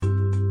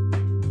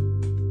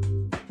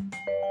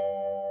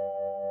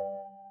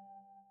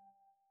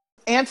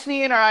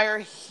Anthony and I are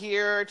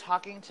here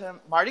talking to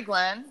Marty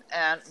Glenn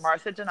and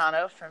Martha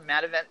Donato from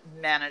Mad Event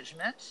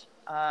Management.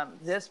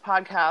 This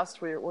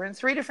podcast, we're in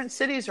 3 different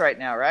cities right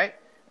now, right?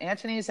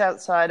 Anthony's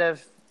outside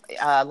of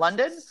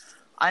London.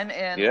 I'm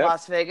in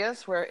Las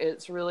Vegas, where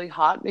it's really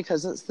hot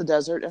because it's the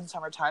desert in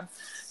summertime.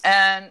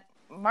 And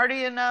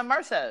Marty and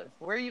Martha,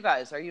 where are you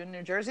guys? Are you in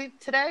New Jersey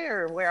today,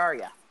 or where are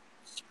you?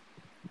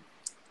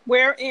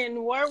 We're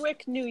in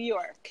Warwick, New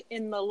York,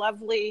 in the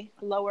lovely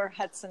lower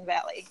Hudson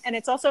Valley. And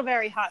it's also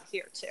very hot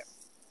here, too.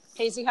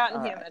 Hazy, hot,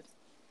 and humid.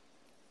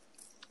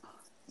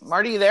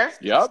 Marty, you there?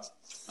 Yep.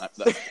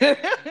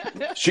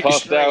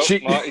 Passed out.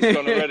 Marty's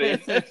gone already.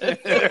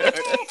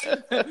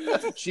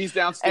 She's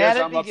downstairs,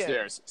 I'm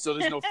upstairs. So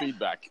there's no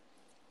feedback.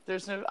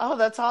 Oh,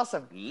 that's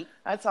awesome. Mm-hmm.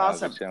 That's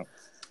awesome.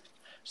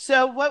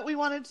 So what we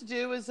wanted to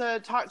do is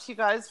talk to you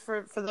guys.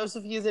 For those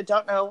of you that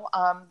don't know,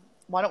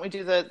 why don't we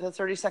do the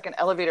 30-second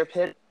elevator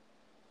pitch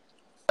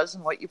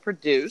and what you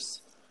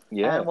produce,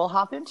 and we'll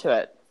hop into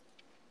it.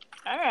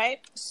 All right.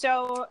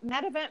 So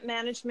Mad Event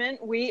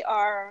Management, we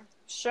are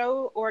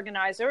show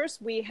organizers.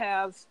 We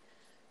have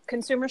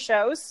consumer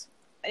shows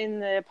in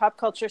the pop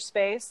culture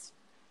space.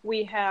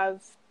 We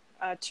have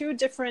 2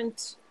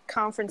 different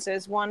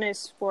conferences. One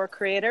is for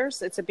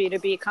creators. It's a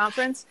B2B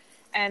conference.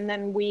 And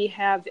then we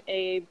have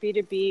a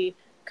B2B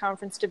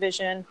conference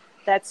division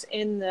that's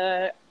in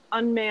the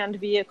unmanned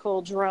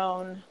vehicle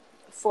drone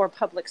for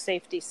public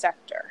safety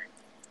sector.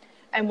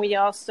 And we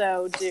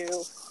also do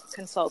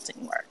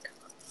consulting work.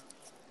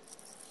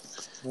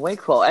 Way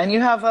cool. And you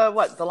have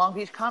the Long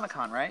Beach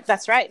Comic-Con, right?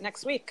 That's right,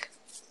 next week.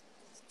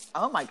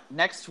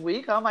 Next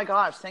week? Oh my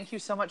gosh, thank you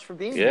so much for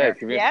being here.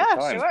 Yeah,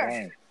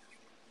 sure.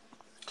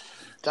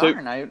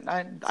 Darn,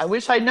 I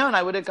wish I'd known.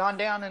 I would have gone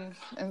down, and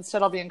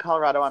instead I'll be in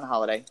Colorado on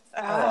holiday.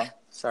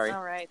 Sorry.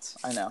 All right.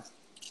 I know.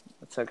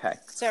 It's okay.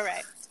 It's all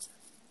right.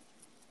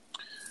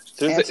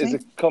 So is the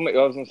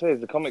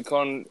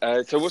Comic-Con,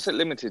 so what's it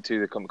limited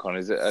to, the Comic-Con?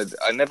 Is it,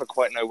 I never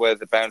quite know where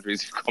the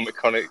boundaries of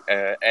Comic-Con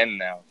end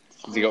now.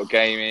 Has you got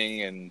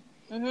gaming and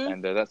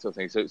that sort of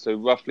thing. So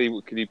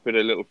roughly, could you put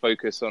a little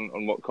focus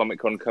on what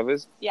Comic-Con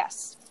covers?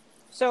 Yes.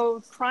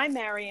 So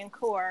primary and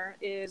core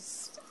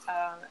is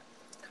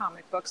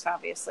comic books,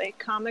 obviously.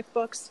 Comic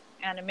books,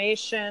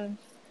 animation,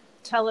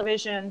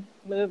 television,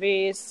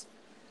 movies,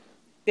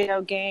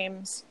 video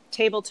games,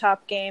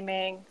 tabletop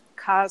gaming,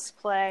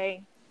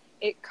 cosplay.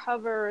 It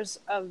covers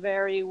a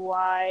very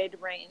wide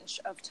range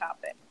of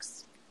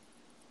topics.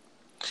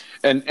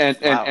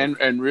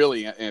 And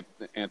really,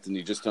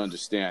 Anthony, just to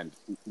understand,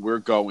 we're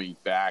going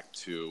back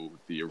to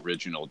the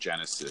original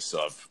genesis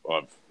of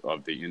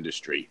the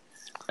industry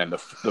and the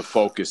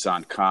focus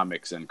on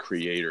comics and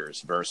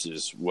creators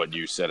versus what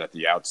you said at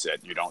the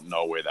outset. You don't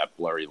know where that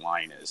blurry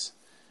line is.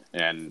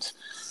 And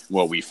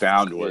what we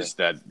found was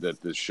that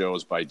the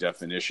shows, by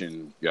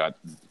definition, got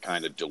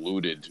kind of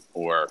diluted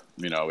or,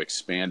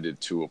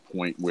 expanded to a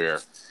point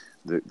where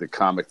the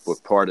comic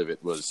book part of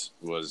it was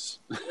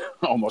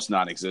almost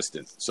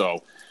non-existent.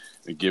 So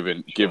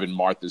given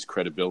Martha's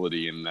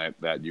credibility in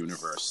that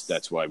universe,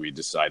 that's why we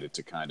decided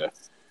to kind of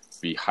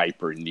be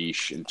hyper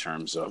niche in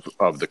terms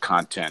of the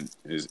content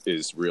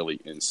is really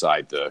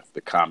inside the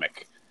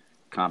comic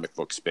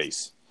book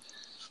space.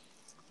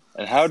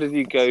 And how did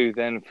you go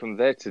then from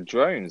there to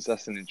drones?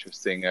 That's an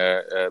interesting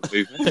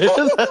movement.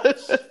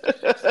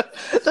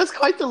 That's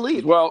quite the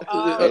leap. Well,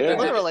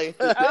 literally.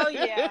 Oh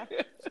yeah.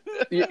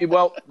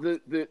 Well,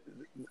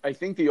 I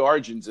think the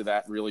origins of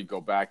that really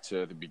go back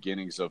to the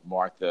beginnings of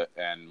Martha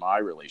and my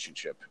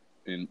relationship.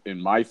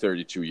 In my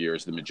 32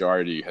 years, the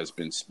majority has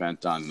been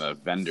spent on the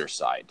vendor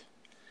side,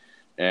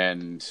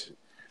 and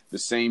the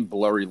same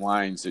blurry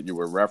lines that you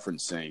were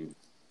referencing,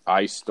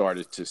 I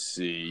started to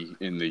see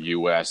in the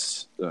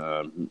U.S.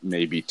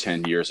 Maybe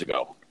 10 years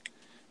ago,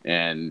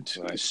 and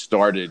I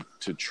started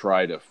to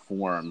try to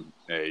form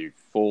a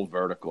full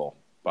vertical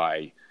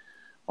by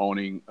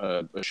owning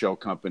a show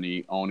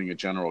company, owning a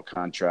general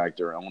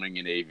contractor, owning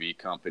an AV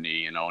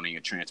company, and owning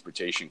a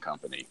transportation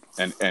company,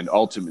 and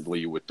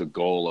ultimately with the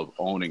goal of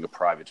owning a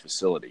private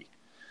facility,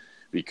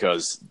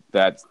 because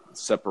that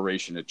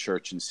separation of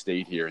church and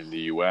state here in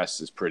the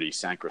U.S. is pretty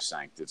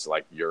sacrosanct. It's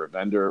like you're a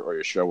vendor or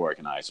you're a show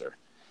organizer.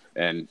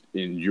 And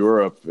in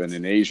Europe and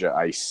in Asia,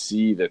 I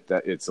see that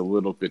it's a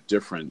little bit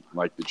different,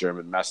 like the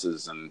German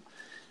messes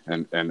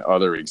and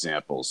other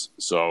examples.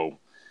 So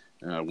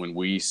when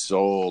we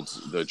sold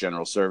the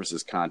general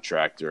services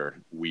contractor,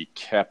 we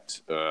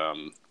kept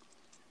an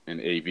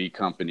AV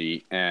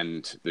company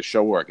and the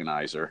show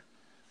organizer,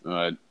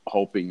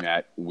 hoping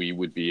that we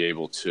would be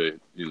able to,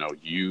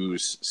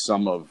 use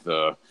some of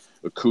the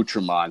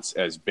accoutrements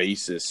as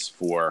basis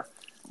for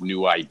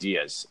new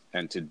ideas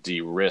and to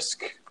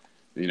de-risk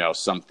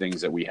some things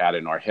that we had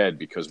in our head,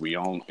 because we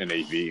own an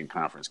AV and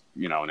conference,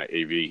 an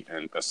AV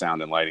and a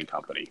sound and lighting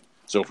company.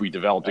 So if we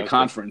developed a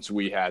conference,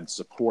 we had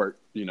support,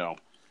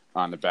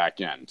 on the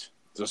back end.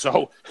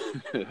 So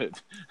yeah,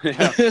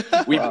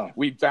 Wow.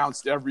 we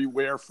bounced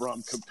everywhere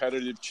from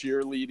competitive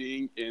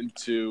cheerleading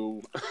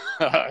into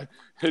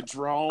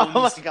drones.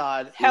 Oh my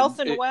God. Health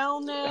and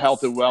wellness.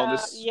 Health and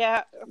wellness.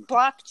 Yeah.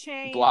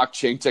 Blockchain.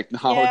 Blockchain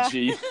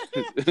technology.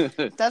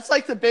 That's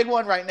like the big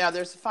one right now.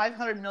 There's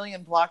 500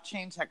 million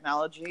blockchain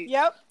technology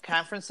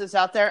conferences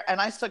out there, and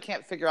I still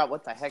can't figure out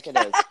what the heck it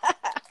is.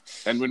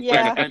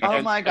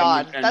 Oh my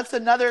God, that's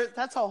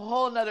a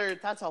whole nother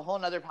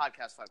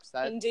podcast, folks.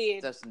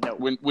 Indeed.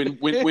 When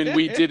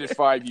we did it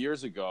 5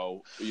 years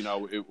ago, you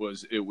know, it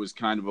was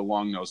kind of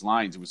along those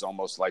lines. It was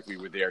almost like we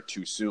were there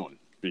too soon,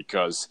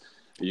 because,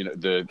 you know,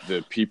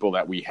 the people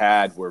that we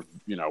had were,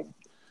 you know,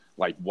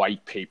 like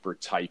white paper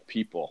type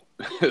people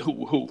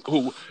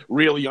who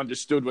really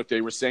understood what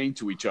they were saying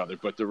to each other,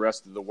 but the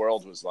rest of the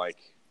world was like,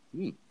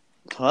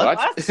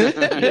 what?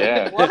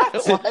 Yeah.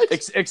 What?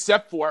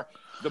 Except for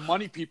the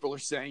money people are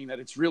saying that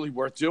it's really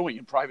worth doing,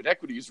 and private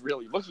equity is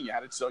really looking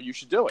at it, so you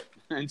should do it.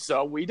 And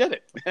so we did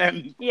it.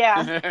 And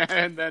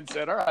and then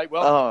said, all right,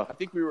 well, I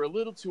think we were a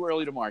little too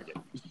early to market.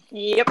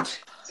 Yep.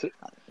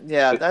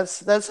 Yeah,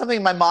 that's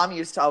something my mom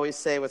used to always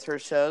say with her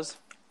shows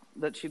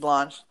that she'd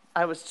launched.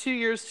 I was 2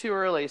 years too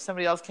early.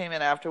 Somebody else came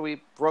in after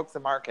we broke the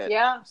market.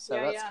 Yeah. So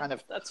that's kind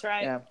of... That's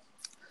right. Yeah.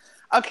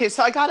 Okay,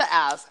 so I got to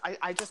ask.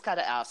 I just got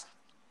to ask.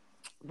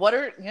 What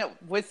are, you know,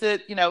 with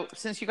it, you know,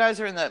 since you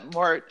guys are in the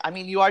more, I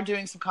mean, you are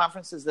doing some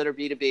conferences that are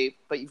B2B,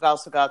 but you've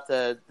also got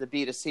the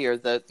B2C, or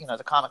the, you know,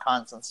 the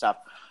Comic-Cons and stuff.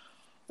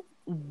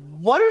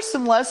 What are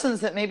some lessons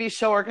that maybe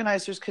show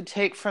organizers could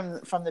take from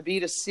the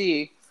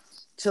B2C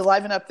to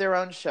liven up their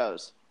own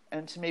shows,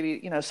 and to maybe,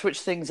 you know,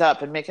 switch things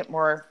up and make it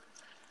more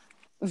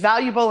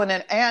valuable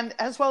and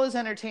as well as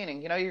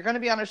entertaining? You know, you're going to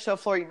be on a show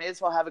floor, you may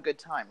as well have a good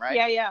time, right?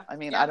 Yeah. I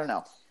mean, I don't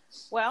know.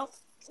 Well,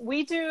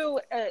 we do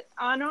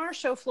on our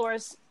show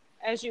floors,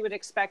 as you would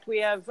expect, we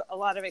have a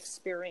lot of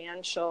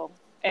experiential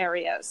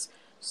areas.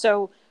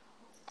 So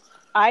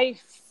I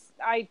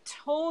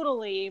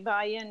totally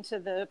buy into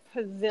the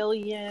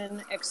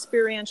pavilion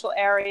experiential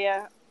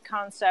area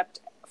concept,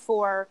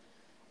 for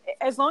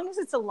as long as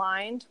it's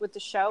aligned with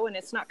the show and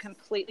it's not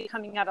completely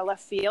coming out of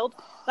left field.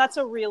 That's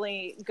a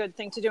really good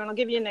thing to do. And I'll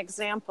give you an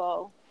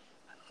example.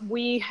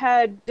 We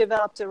had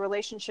developed a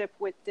relationship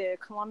with the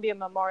Columbia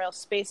Memorial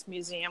Space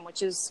Museum,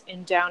 which is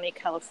in Downey,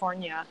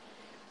 California,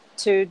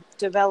 to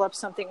develop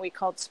something we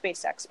called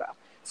Space Expo.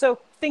 So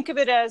think of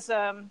it as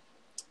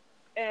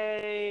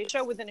a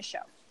show within a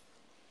show.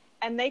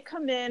 And they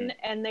come in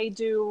and they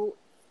do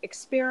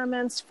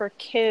experiments for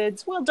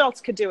kids. Well,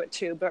 adults could do it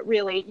too, but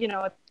really, you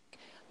know,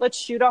 let's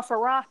shoot off a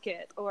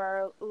rocket,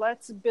 or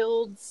let's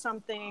build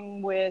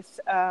something with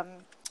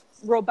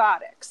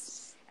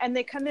robotics. And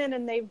they come in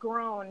and they've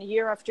grown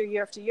year after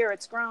year after year.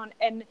 It's grown.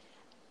 And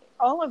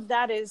all of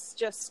that is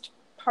just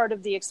part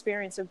of the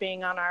experience of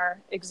being on our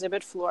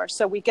exhibit floor.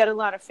 So we get a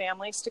lot of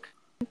families to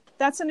come.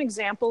 That's an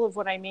example of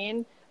what I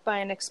mean by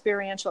an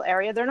experiential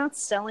area. They're not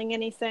selling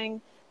anything.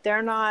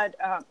 They're not,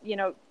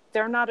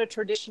 they're not a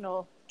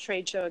traditional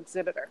trade show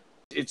exhibitor.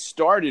 It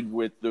started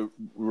with the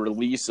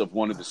release of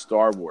one of the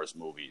Star Wars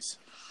movies.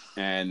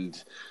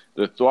 And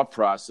the thought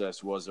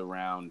process was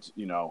around,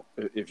 you know,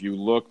 if you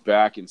look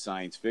back in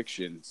science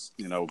fiction,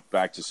 you know,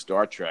 back to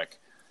Star Trek,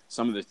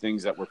 some of the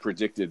things that were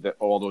predicted that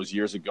all those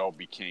years ago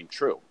became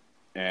true.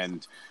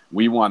 And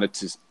we wanted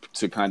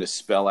to kind of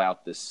spell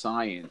out the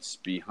science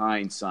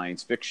behind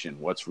science fiction,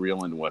 what's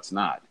real and what's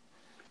not.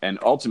 And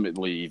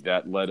ultimately,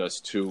 that led us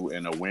to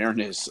an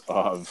awareness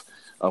of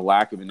a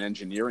lack of an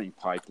engineering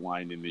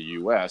pipeline in the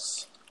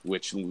U.S.,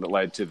 which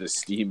led to the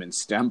STEAM and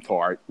STEM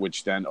part,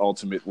 which then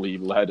ultimately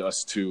led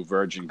us to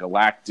Virgin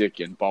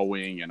Galactic and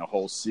Boeing and a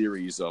whole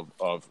series of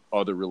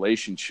other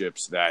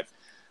relationships that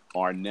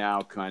are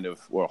now kind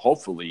of, well,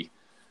 hopefully,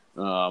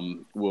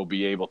 will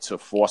be able to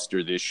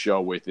foster this show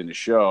within a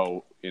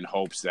show in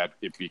hopes that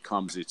it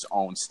becomes its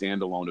own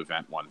standalone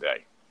event one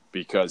day.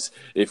 Because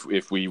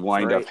if we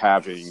wind up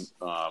having,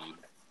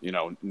 you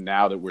know,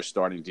 now that we're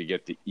starting to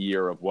get the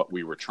ear of what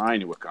we were trying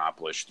to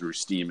accomplish through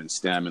STEAM and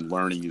STEM, and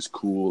learning is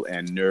cool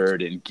and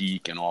nerd and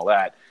geek and all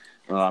that,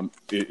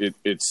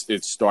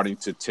 it's starting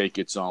to take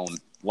its own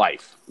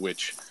life,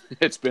 which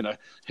it's been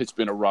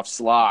a rough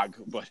slog,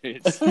 but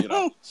it's, you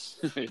know,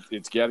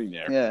 it's getting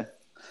there.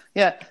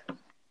 Yeah.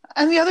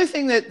 And the other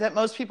thing that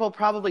most people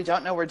probably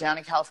don't know where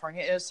Downey,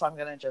 California is, so I'm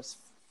going to just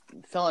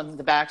fill in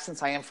the back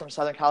since I am from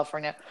Southern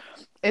California.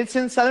 It's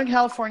in Southern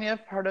California,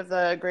 part of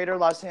the greater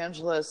Los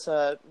Angeles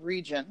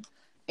region.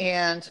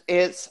 And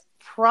it's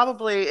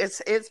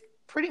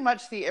pretty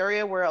much the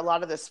area where a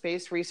lot of the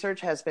space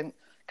research has been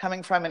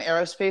coming from, in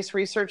aerospace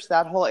research.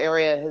 That whole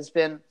area has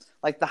been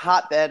like the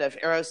hotbed of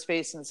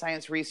aerospace and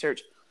science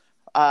research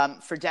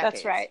for decades.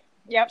 That's right.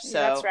 Yep, so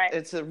that's right.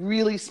 It's a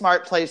really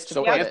smart place to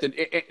put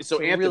it. So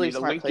Anthony, really to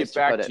link it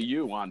back to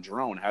you on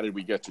drone, how did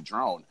we get to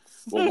drone?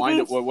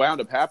 What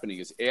wound up happening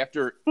is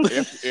after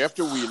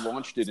we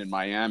launched it in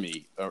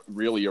Miami,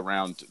 really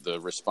around the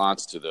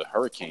response to the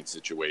hurricane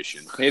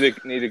situation.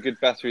 Need a good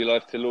battery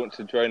life to launch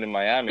a drone in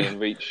Miami and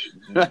reach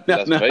Las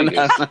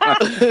Vegas.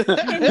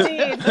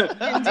 Indeed,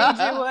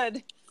 you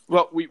would.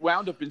 Well, we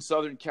wound up in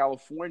Southern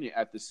California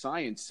at the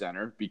Science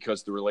Center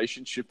because the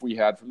relationship we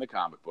had from the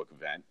comic book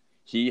event.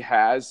 He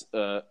has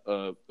a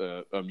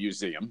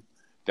museum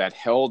that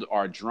held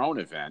our drone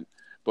event,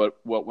 but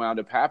what wound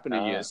up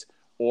happening is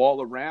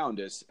all around,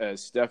 as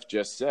Steph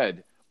just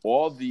said,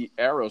 all the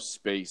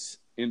aerospace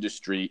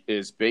industry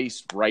is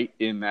based right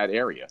in that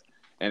area.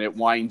 And it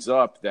winds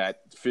up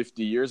that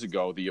 50 years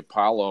ago, the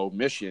Apollo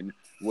mission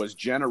was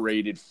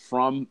generated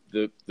from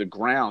the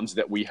grounds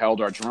that we held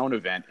our drone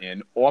event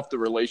in, off the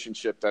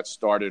relationship that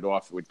started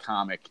off with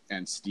comic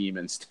and STEAM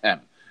and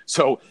STEM.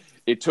 So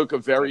it took a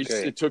very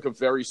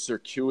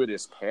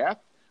circuitous path,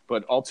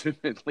 but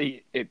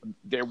ultimately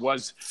there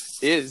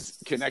is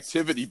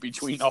connectivity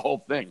between the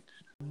whole thing.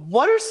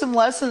 What are some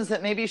lessons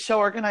that maybe show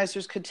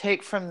organizers could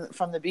take from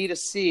the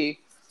B2C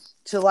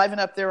to liven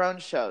up their own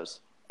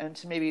shows and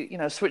to maybe,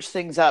 switch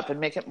things up and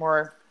make it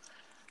more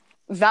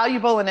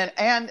valuable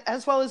and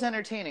as well as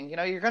entertaining?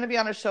 You're going to be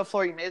on a show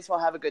floor. You may as well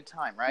have a good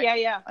time, right?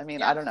 Yeah.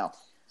 I don't know.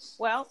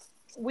 Well,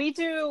 we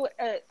do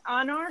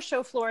on our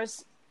show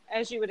floors,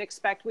 as you would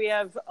expect, we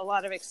have a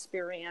lot of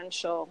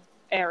experiential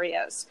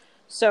areas.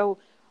 So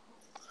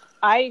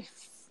I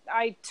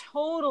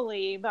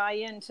totally buy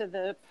into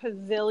the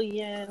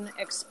pavilion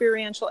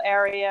experiential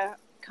area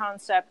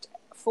concept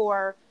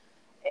for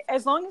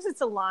as long as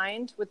it's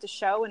aligned with the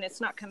show and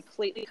it's not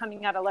completely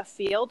coming out of left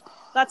field.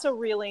 That's a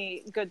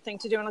really good thing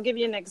to do. And I'll give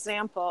you an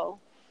example.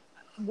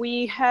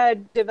 We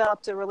had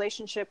developed a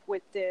relationship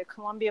with the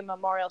Columbia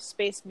Memorial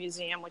Space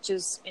Museum, which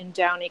is in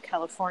Downey,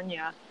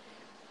 California,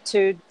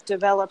 to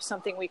develop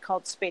something we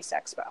called Space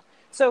Expo.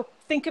 So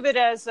think of it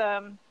as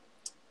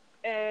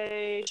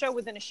a show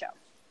within a show.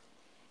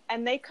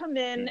 And they come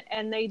in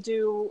and they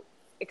do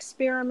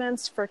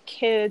experiments for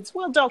kids.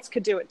 Well, adults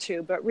could do it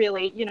too, but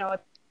really,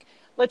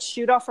 let's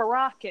shoot off a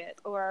rocket,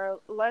 or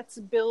let's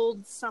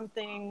build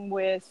something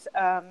with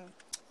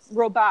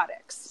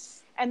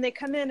robotics. And they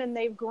come in and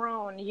they've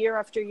grown year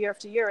after year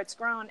after year. It's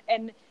grown.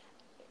 And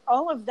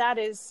all of that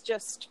is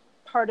just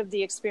part of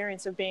the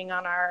experience of being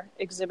on our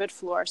exhibit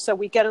floor. So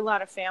we get a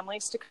lot of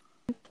families to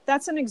come.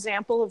 That's an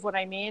example of what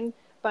I mean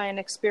by an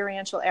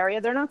experiential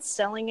area. They're not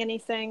selling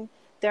anything.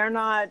 They're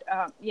not,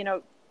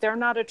 they're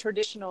not a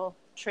traditional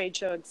trade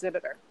show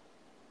exhibitor.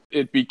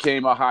 It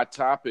became a hot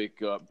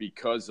topic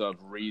because of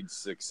Reed's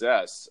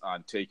success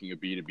on taking a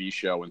B2B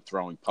show and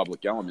throwing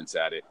public elements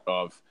at it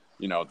of,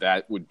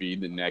 that would be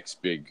the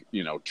next big,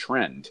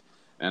 trend.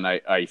 And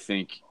I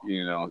think,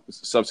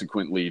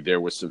 subsequently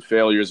there was some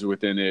failures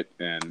within it.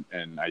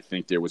 And I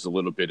think there was a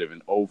little bit of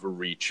an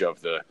overreach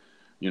of the,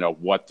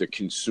 what the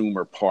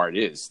consumer part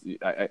is.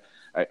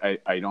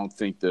 I don't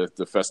think the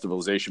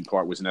festivalization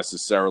part was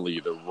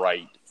necessarily the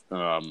right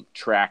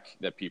track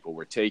that people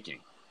were taking.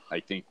 I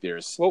think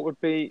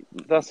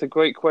that's a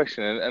great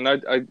question. And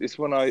it's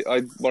one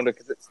I wonder,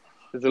 because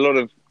there's a lot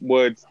of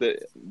words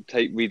that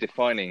take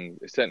redefining,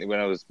 certainly when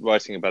I was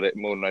writing about it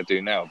more than I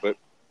do now. But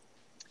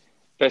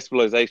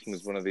festivalization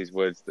was one of these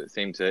words that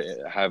seemed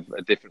to have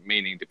a different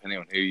meaning depending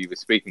on who you were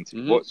speaking to.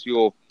 Mm-hmm. What's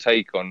your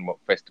take on what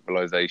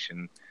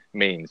festivalization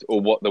means, or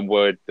what the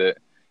word that,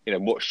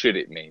 what should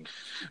it mean?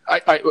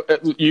 I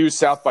use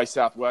South by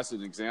Southwest as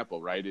an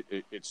example, right?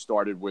 It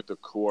started with a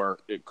core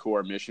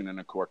mission and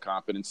a core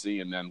competency,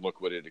 and then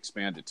look what it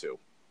expanded to,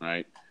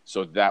 right?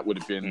 So that would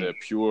have been the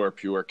pure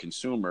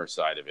consumer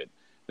side of it.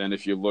 Then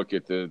if you look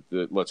at the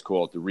let's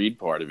call it the Reed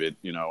part of it,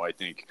 I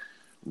think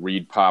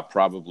Reed Pop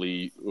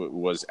probably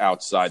was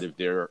outside of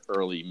their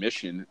early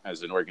mission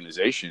as an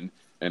organization,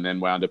 and then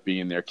wound up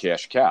being their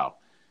cash cow.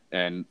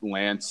 And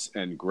Lance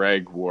and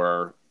Greg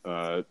were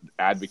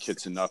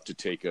advocates enough to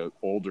take an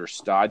older,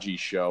 stodgy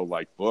show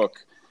like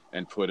Book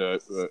and put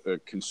a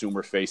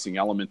consumer-facing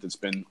element that's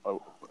been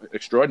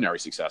extraordinarily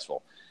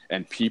successful.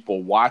 And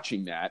people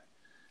watching that,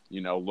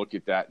 look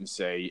at that and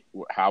say,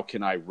 how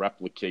can I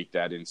replicate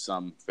that in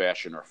some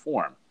fashion or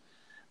form?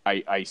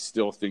 I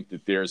still think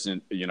that there's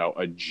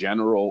a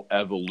general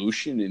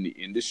evolution in the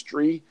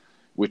industry,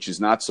 which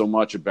is not so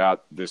much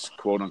about this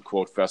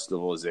quote-unquote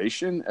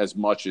festivalization as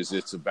much as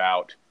it's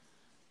about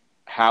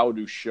how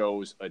do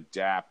shows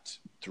adapt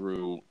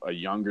through a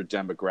younger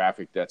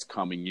demographic that's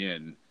coming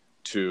in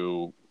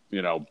to,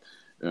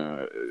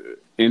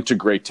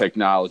 integrate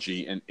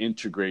technology and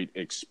integrate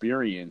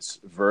experience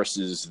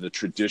versus the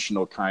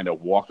traditional kind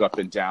of walk up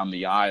and down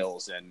the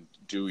aisles and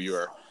do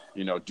your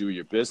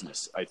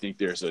business. I think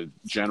there's a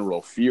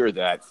general fear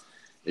that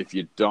if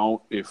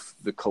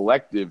the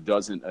collective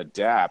doesn't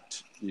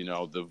adapt,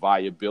 the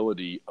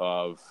viability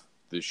of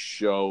the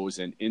shows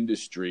and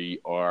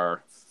industry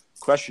are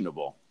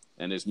questionable.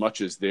 And as much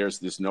as there's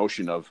this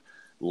notion of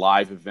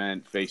live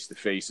event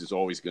face-to-face is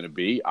always going to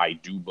be, I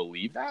do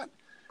believe that.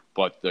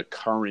 But the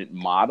current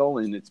model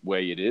in its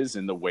way it is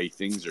and the way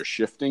things are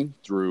shifting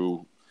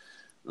through,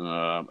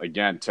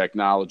 again,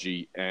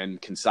 technology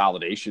and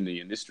consolidation in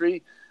the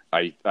industry,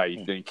 I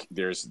think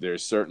there's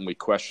certainly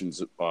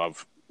questions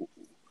of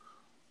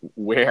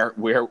where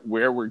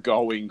we're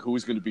going,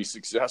 who's going to be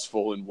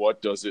successful, and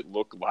what does it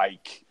look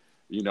like,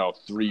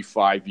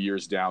 3-5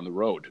 years down the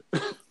road.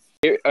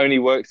 it only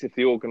works if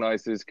the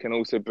organisers can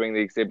also bring the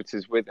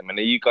exhibitors with them. And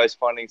are you guys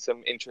finding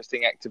some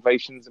interesting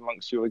activations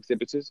amongst your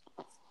exhibitors?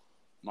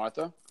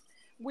 Martha?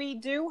 We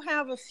do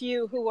have a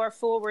few who are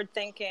forward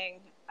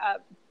thinking,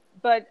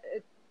 but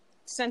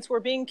since we're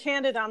being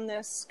candid on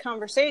this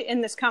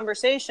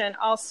conversation,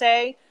 I'll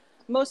say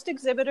most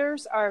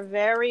exhibitors are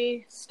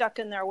very stuck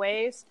in their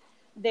ways.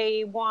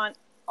 They want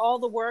all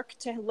the work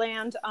to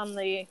land on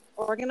the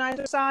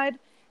organizer side,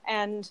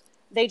 and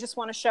they just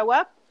want to show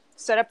up,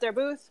 set up their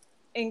booth,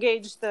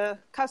 engage the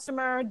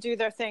customer, do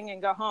their thing,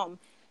 and go home.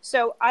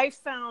 So I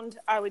found,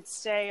 I would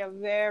say, a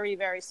very,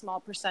 very small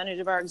percentage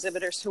of our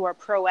exhibitors who are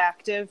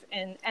proactive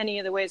in any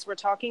of the ways we're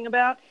talking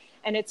about.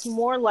 And it's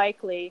more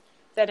likely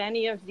that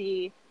any of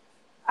the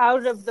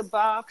out of the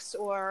box,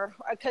 or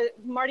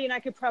Marty and I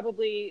could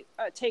probably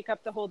take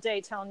up the whole day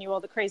telling you all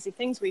the crazy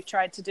things we've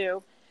tried to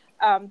do.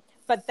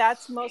 But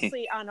that's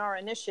mostly on our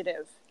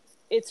initiative.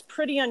 It's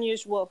pretty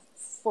unusual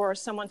for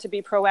someone to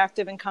be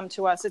proactive and come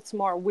to us. It's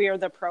more we're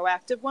the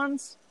proactive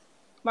ones.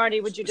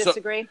 Marty, would you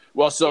disagree?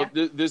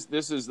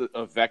 This is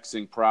a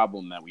vexing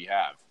problem that we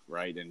have,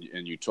 right?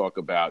 And you talk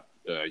about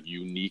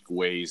unique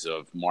ways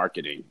of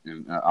marketing,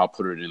 and I'll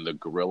put it in the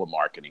guerrilla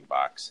marketing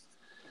box.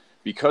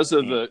 Because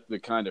of the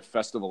kind of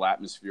festival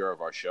atmosphere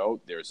of our show,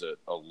 there's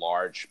a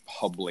large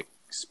public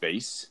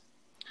space.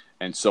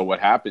 And so what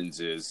happens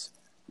is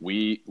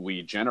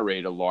we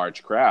generate a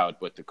large crowd,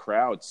 but the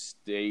crowd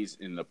stays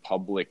in the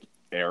public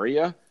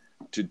area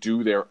to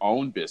do their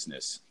own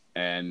business.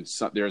 And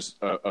so there's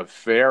a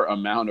fair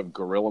amount of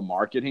guerrilla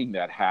marketing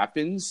that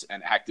happens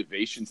and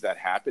activations that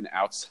happen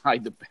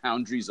outside the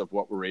boundaries of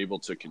what we're able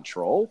to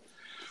control.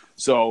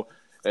 So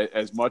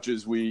as much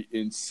as we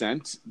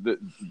incent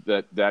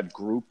that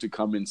group to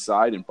come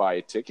inside and buy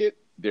a ticket,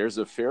 there's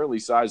a fairly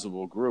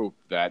sizable group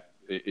that,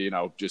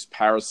 just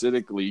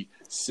parasitically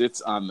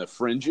sits on the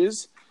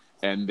fringes.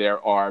 And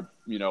there are,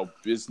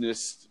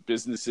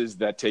 businesses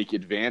that take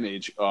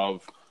advantage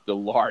of the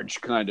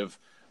large kind of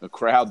a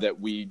crowd that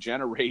we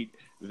generate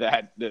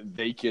that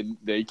they can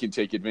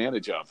take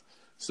advantage of.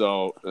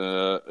 So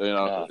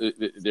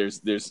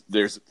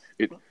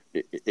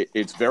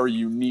it's very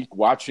unique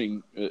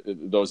watching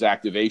those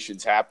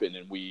activations happen,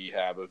 and we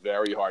have a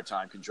very hard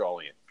time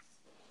controlling it.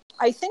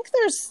 I think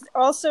there's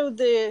also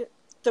the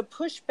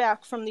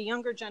pushback from the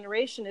younger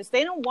generation is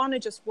they don't want to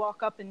just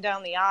walk up and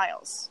down the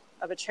aisles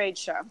of a trade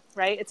show,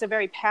 right? It's a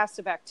very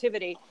passive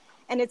activity,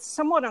 and it's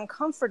somewhat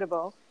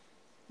uncomfortable.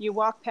 You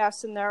walk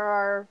past and there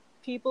are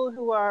people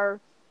who are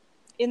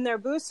in their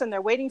booths and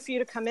they're waiting for you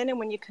to come in, and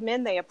when you come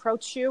in, they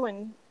approach you,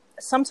 and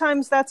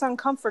sometimes that's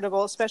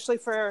uncomfortable, especially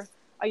for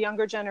a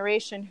younger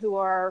generation who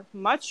are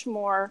much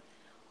more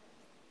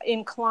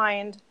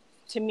inclined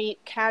to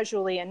meet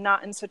casually and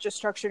not in such a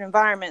structured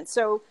environment.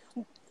 So,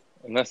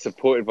 and that's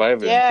supported by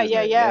evidence.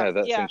 Yeah,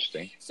 that's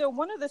interesting. So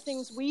one of the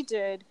things we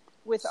did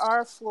with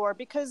our floor,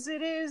 because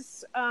it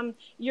is,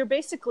 you're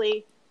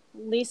basically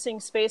leasing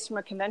space from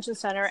a convention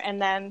center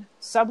and then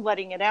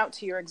subletting it out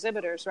to your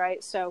exhibitors,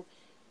 right? So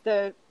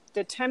the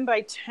 10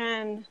 by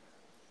 10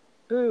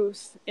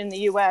 booth in the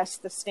US,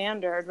 the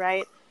standard,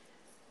 right?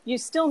 You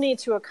still need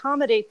to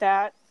accommodate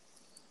that.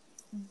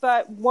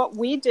 But what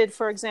we did,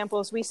 for example,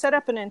 is we set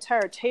up an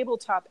entire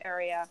tabletop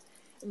area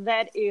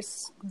that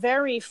is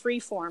very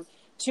freeform.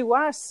 To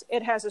us,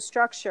 it has a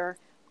structure,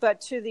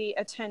 but to the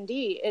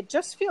attendee, it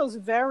just feels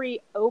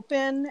very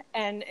open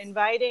and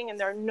inviting, and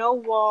there are no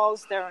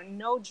walls, there are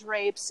no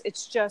drapes.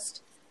 It's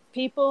just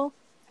people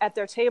at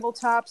their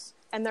tabletops,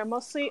 and they're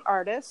mostly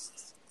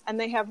artists, and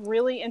they have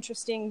really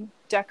interesting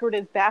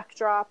decorative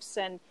backdrops,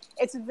 and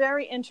it's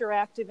very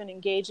interactive and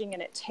engaging,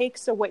 and it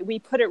takes away, we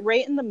put it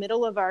right in the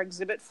middle of our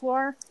exhibit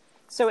floor,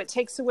 so it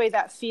takes away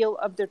that feel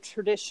of the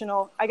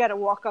traditional, I got to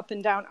walk up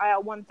and down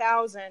aisle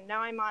 1000,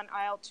 now I'm on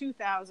aisle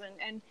 2000,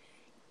 and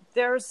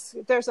there's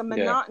a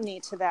monotony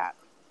to that.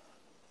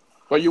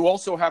 But you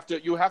also have to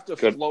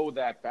flow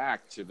that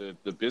back to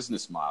the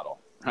business model,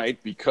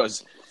 right?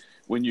 Because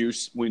when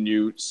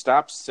you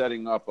stop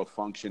setting up a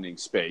functioning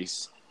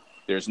space,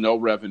 there's no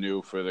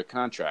revenue for the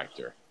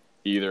contractor,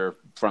 either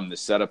from the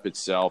setup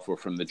itself or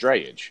from the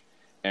drayage.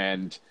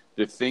 And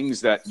the things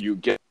that you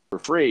get for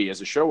free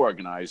as a show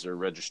organizer,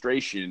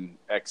 registration,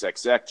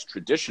 XXX,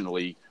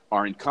 traditionally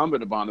are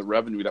incumbent upon the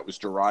revenue that was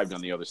derived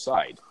on the other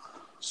side.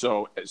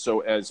 So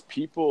as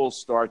exhibitors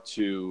start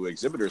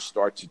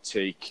to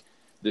take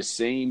the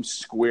same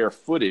square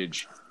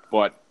footage,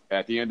 but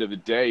at the end of the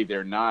day,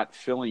 they're not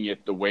filling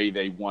it the way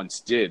they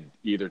once did,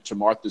 either to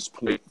Martha's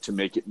point to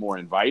make it more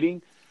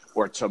inviting,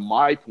 or to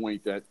my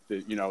point that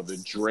the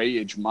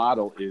drayage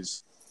model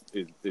is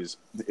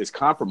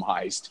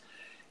compromised.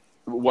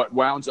 What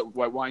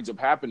winds up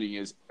happening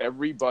is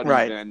everybody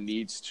then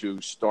needs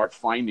to start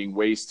finding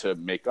ways to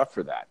make up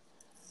for that,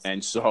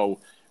 and so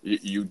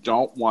you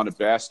don't want to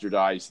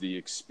bastardize the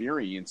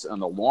experience on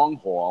the long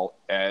haul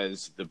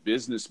as the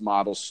business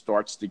model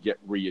starts to get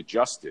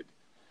readjusted,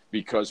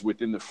 because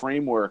within the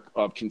framework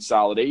of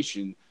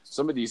consolidation,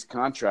 some of these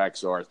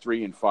contracts are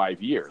 3 and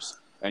 5 years.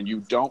 And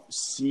you don't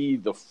see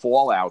the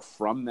fallout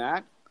from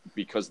that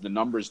because the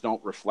numbers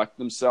don't reflect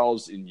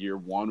themselves in year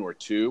 1 or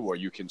 2, or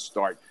you can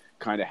start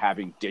kind of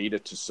having data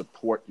to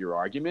support your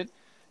argument.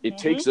 It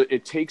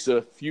takes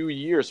a few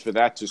years for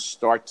that to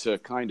start to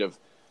kind of,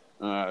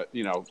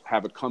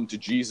 have a come to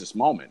Jesus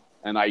moment.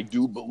 And I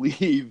do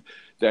believe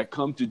that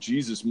come to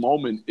Jesus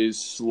moment is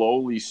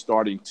slowly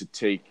starting to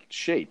take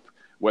shape,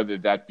 whether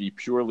that be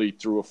purely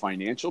through a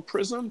financial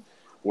prism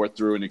or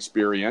through an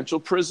experiential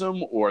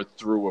prism or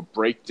through a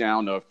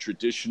breakdown of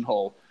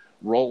traditional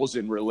roles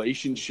and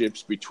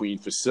relationships between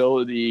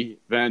facility,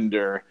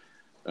 vendor,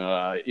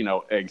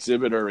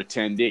 exhibitor,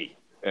 attendee.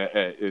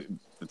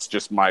 It's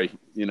just my,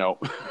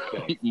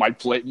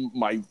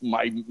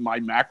 my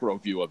macro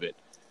view of it.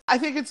 I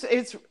think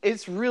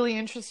it's really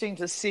interesting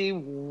to see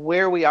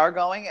where we are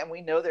going, and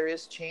we know there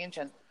is change.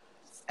 And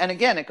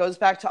again, it goes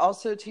back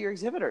to your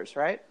exhibitors,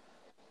 right?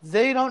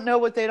 They don't know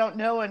what they don't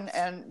know,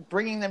 and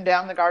bringing them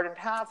down the garden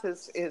path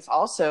is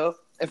also,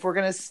 if we're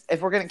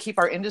gonna keep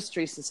our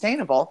industry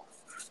sustainable,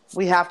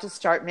 we have to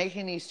start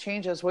making these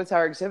changes with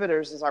our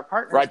exhibitors as our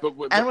partners, right?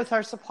 And with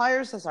our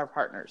suppliers as our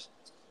partners.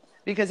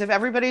 Because if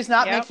everybody's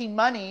not making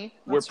money,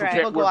 we're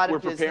preparing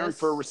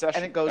for a recession,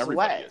 and it goes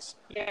away. Is.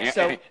 Yeah.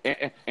 So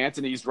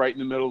Anthony's right in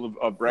the middle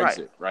of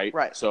Brexit, right?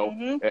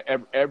 So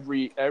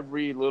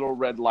every little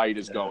red light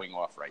is going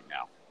off right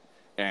now.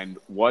 And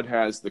what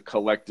has the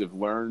collective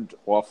learned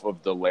off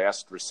of the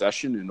last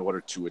recession in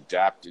order to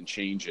adapt and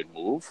change and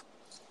move?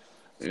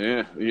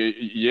 Not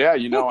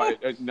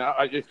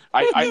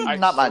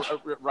much.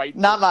 Right,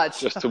 not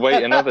much. Just to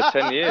wait another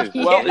 10 years.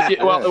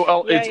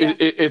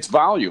 It's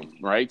volume,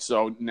 right?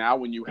 So now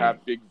when you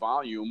have big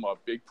volume of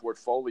big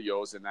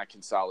portfolios and that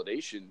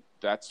consolidation,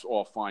 that's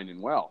all fine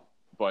and well.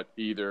 But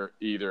either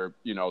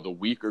the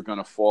weak are going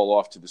to fall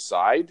off to the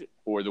side,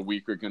 or the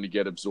weak are going to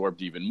get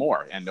absorbed even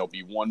more, and there'll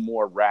be one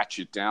more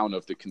ratchet down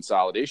of the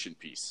consolidation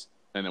piece.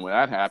 And then when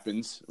that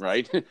happens,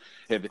 right,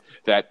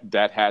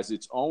 that has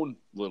its own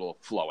little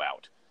flow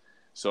out.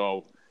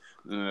 So,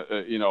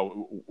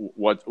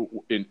 what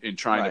in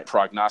trying to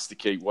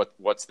prognosticate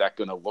what's that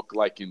going to look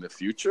like in the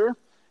future,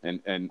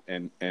 and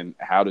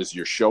how does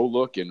your show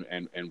look, and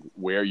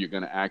where you're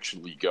going to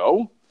actually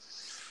go.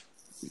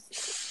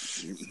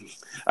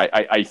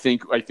 I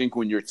think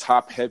when you're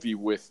top heavy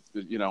with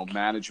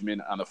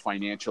management on the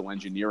financial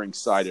engineering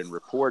side and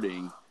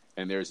reporting,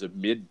 and there's a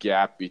mid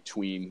gap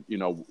between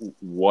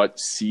what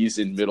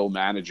seasoned middle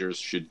managers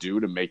should do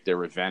to make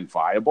their event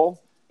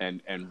viable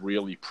and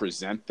really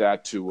present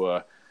that to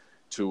a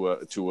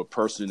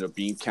person, a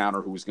bean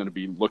counter who's going to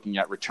be looking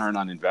at return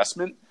on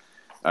investment.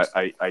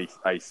 I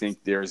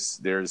think there's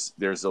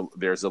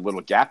a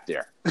little gap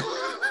there.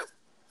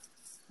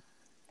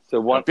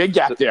 A big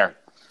gap there.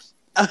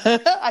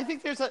 I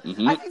think there's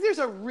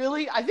a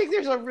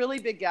really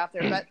big gap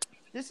there, but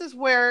this is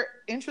where,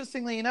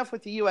 interestingly enough,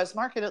 with the U.S.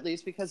 market at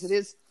least, because it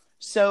is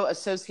so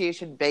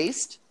association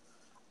based,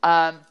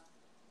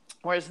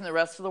 whereas in the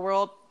rest of the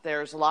world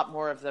there's a lot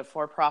more of the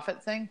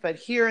for-profit thing. But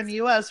here in the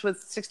U.S.,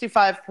 with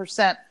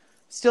 65%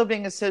 still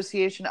being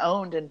association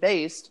owned and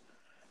based,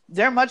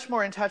 they're much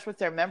more in touch with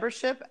their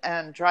membership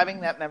and driving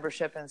that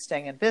membership and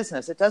staying in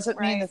business. It doesn't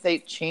mean that they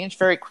change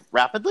very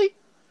rapidly,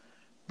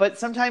 but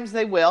sometimes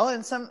they will,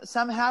 and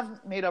some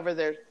have made over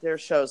their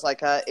shows,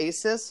 like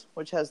ACES,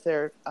 which has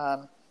their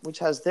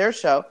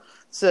show.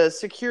 It's a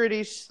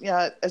security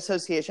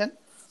association,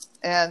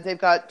 and they've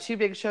got 2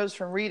 big shows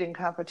from Reed in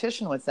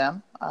competition with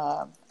them.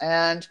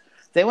 And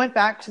they went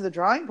back to the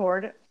drawing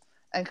board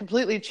and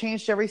completely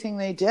changed everything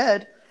they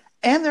did.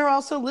 And they're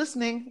also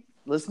listening.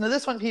 Listen to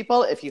this one,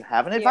 people. If you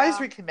have an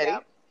advisory committee,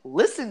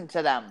 listen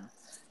to them,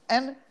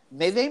 and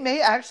they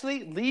may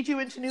actually lead you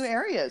into new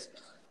areas.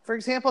 For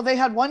example, they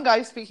had one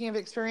guy, speaking of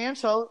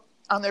experiential,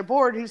 on their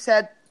board who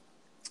said,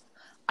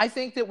 I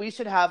think that we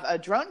should have a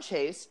drone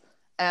chase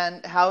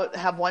and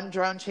have one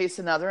drone chase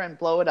another and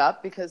blow it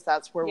up, because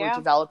that's where we're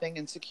developing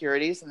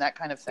insecurities and that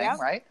kind of thing,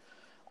 right?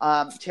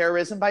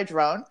 Terrorism by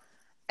drone.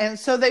 And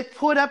so they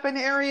put up an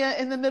area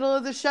in the middle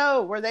of the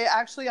show where they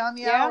actually on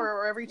the hour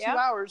or every 2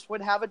 hours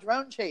would have a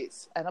drone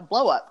chase and a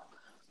blow up.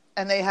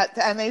 And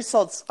they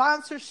sold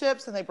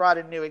sponsorships, and they brought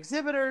in new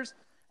exhibitors,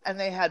 and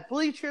they had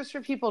bleachers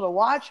for people to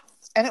watch,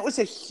 and it was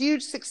a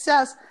huge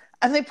success.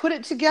 And they put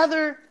it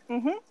together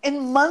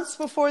in months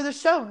before the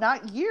show,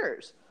 not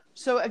years.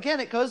 So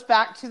again, it goes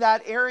back to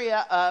that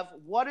area of,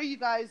 what are you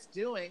guys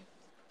doing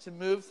to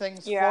move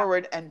things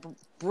forward and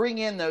bring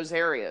in those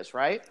areas,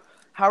 right?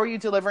 How are you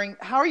delivering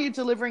back?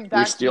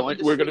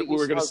 We're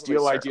going to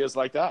steal ideas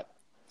like that.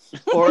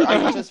 Or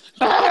are you just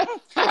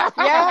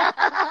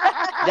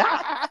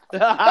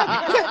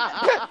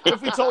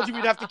If we told you,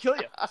 we'd have to kill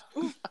you.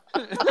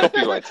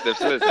 Copyright stuff.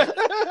 Get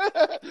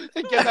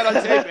that on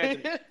tape,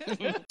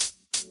 Anthony.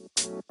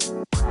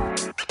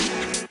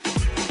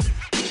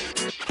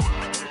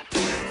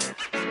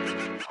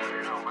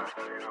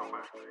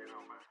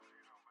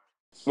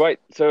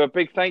 Right, so a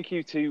big thank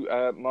you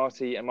to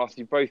Marty and Marty.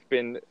 You've both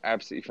been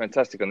absolutely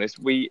fantastic on this.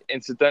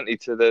 Incidentally,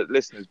 to the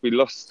listeners, we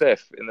lost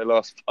Steph in the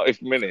last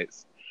 5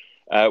 minutes.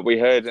 We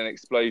heard an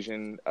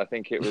explosion. I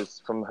think it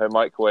was from her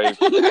microwave.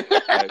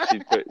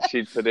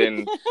 She'd put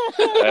in.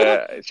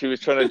 She was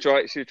trying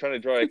to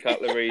dry a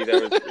cutlery.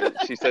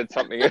 She said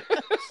something.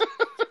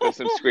 There's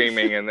some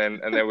screaming, and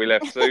then we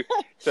left.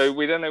 So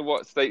we don't know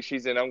what state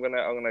she's in. I'm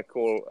gonna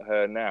call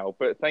her now.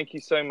 But thank you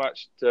so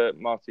much to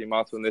Marty and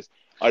Martha on this.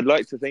 I'd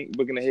like to think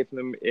we're going to hear from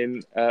them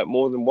in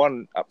more than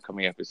one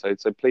upcoming episode.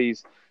 So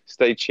please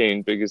stay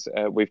tuned, because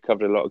we've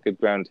covered a lot of good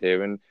ground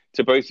here. And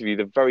to both of you,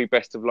 the very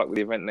best of luck with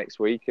the event next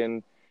week.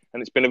 And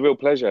it's been a real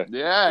pleasure.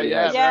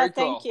 Yeah, very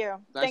cool. Thank you.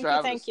 Thank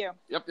you. Thank you.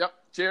 Yep.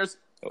 Cheers.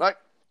 Bye.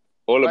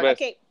 All the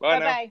best. Okay. Bye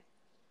Bye-bye. now.